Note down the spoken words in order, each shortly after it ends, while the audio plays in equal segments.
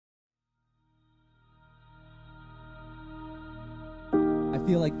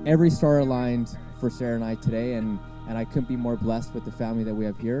feel like every star aligned for Sarah and I today, and I couldn't be more blessed with the family that we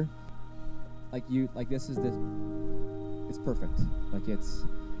have here. This is it's perfect.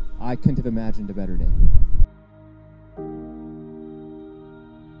 I couldn't have imagined a better day.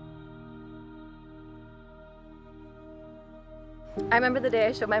 I remember the day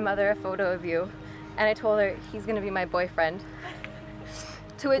I showed my mother a photo of you, and I told her he's gonna be my boyfriend.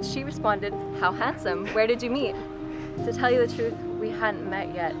 To which she responded, "How handsome, where did you meet?" To tell you the truth, we hadn't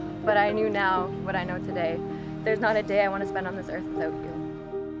met yet, but I knew now what I know today. There's not a day I want to spend on this earth without you.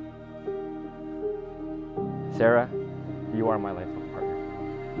 Sarah, you are my lifelong partner.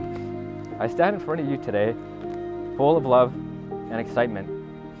 I stand in front of you today, full of love and excitement,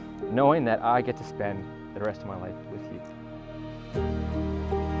 knowing that I get to spend the rest of my life with you.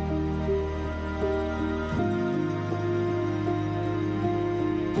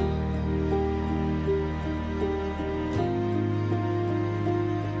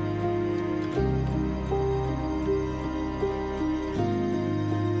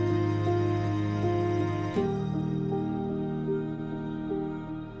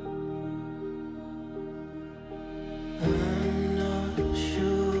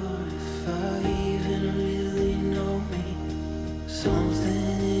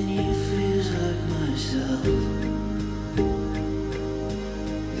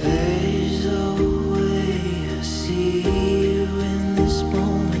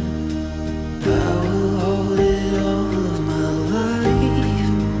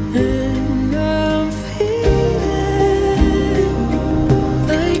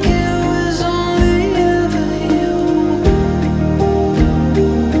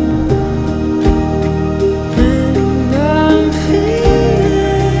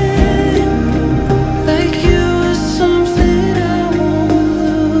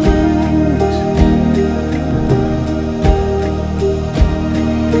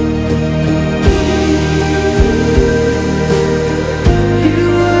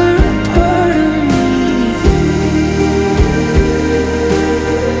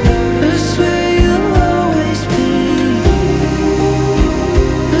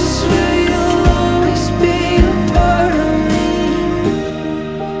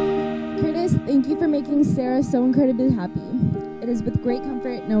 Thank you for making Sarah so incredibly happy. It is with great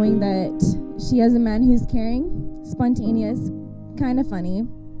comfort knowing that she has a man who's caring, spontaneous, kind of funny,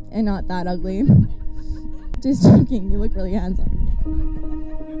 and not that ugly. Just joking, you look really handsome.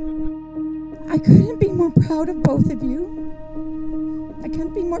 I couldn't be more proud of both of you. I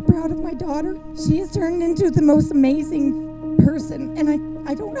couldn't be more proud of my daughter. She has turned into the most amazing person, and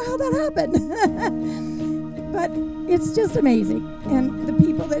I don't know how that happened. But it's just amazing. And the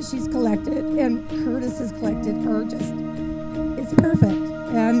people that she's collected and Curtis has collected are just, it's perfect.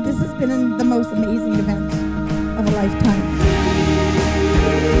 And this has been the most amazing event of a lifetime.